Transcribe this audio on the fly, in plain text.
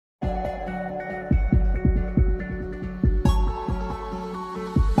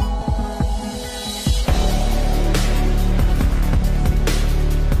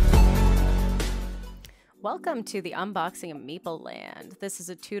Welcome to the unboxing of Meeple Land. This is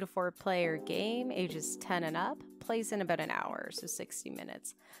a 2 to 4 player game, ages 10 and up, plays in about an hour, so 60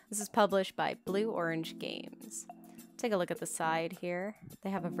 minutes. This is published by Blue Orange Games. Take a look at the side here. They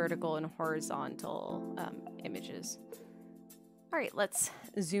have a vertical and horizontal images. Alright, let's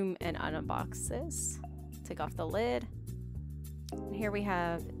zoom and unbox this. Take off the lid. And here we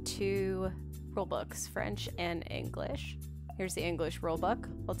have 2 rulebooks, French and English. Here's the English rulebook.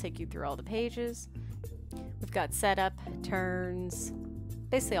 I'll take you through all the pages. We've got setup, turns,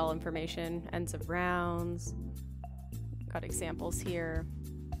 basically all information, ends of rounds. Got examples here,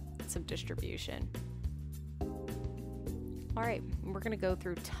 some distribution. Alright, we're going to go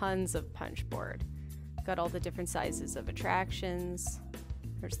through tons of punch board. Got all the different sizes of attractions.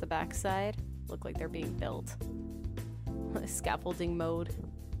 Here's the back side. Look like they're being built. Scaffolding mode.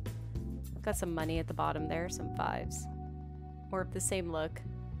 Got some money at the bottom there, some 5s. More of the same look.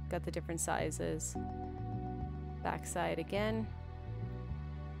 Got the different sizes. Back side again.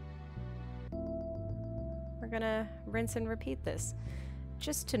 We're gonna rinse and repeat this.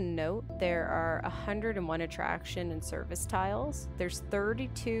 Just to note, there are 101 attraction and service tiles. There's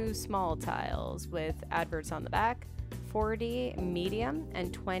 32 small tiles with adverts on the back, 40 medium,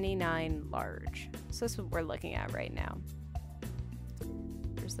 and 29 large. So this is what we're looking at right now.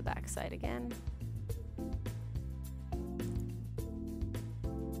 Here's the back side again.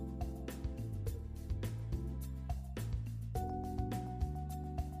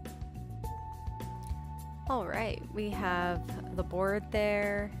 All right, we have the board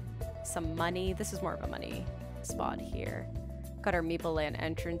there, some money. This is more of a money spot here. Got our Meeple Land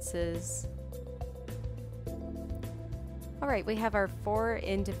entrances. All right, we have our 4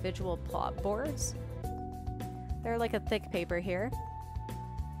 individual plot boards. They're like a thick paper here.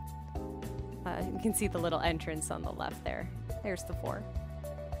 You can see the little entrance on the left there. There's the 4.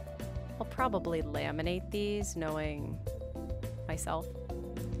 I'll probably laminate these, knowing myself.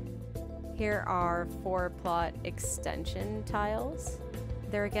 Here are 4 plot extension tiles.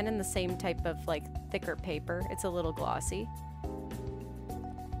 They're again in the same type of like thicker paper. It's a little glossy.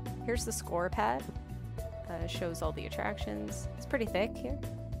 Here's the Scorepad. Shows all the attractions. It's pretty thick here.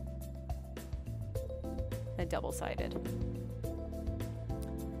 And double-sided.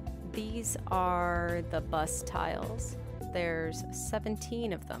 These are the bus tiles. There's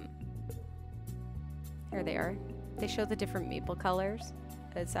 17 of them. Here they are. They show the different Meeple colors.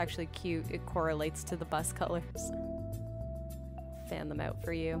 It's actually cute. It correlates to the bus colors. Fan them out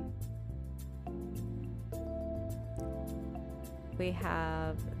for you. We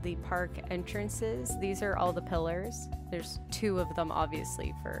have the park entrances. These are all the pillars. There's 2 of them,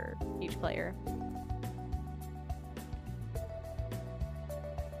 obviously, for each player.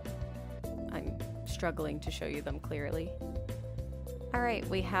 I'm struggling to show you them clearly. Alright,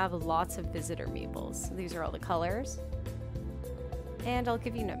 we have lots of Visitor Meeples. These are all the colors. And I'll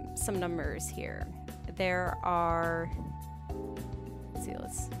give you some numbers here. There are, let's see,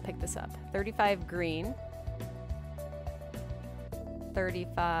 let's pick this up. 35 green,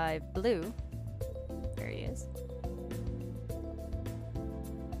 35 blue, there he is,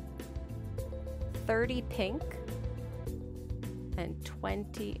 30 pink, and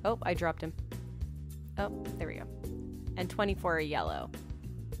 20, oh, I dropped him. Oh, there we go. And 24 yellow.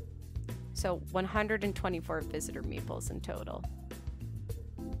 So 124 Visitor Meeples in total.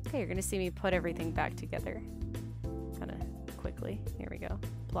 Okay, you're gonna see me put everything back together kind of quickly. Here we go.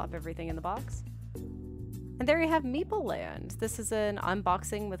 Plop everything in the box. And there you have Meeple Land. This is an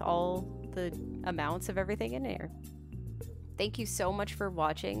unboxing with all the amounts of everything in here. Thank you so much for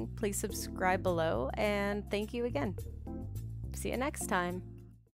watching. Please subscribe below, and thank you again. See you next time.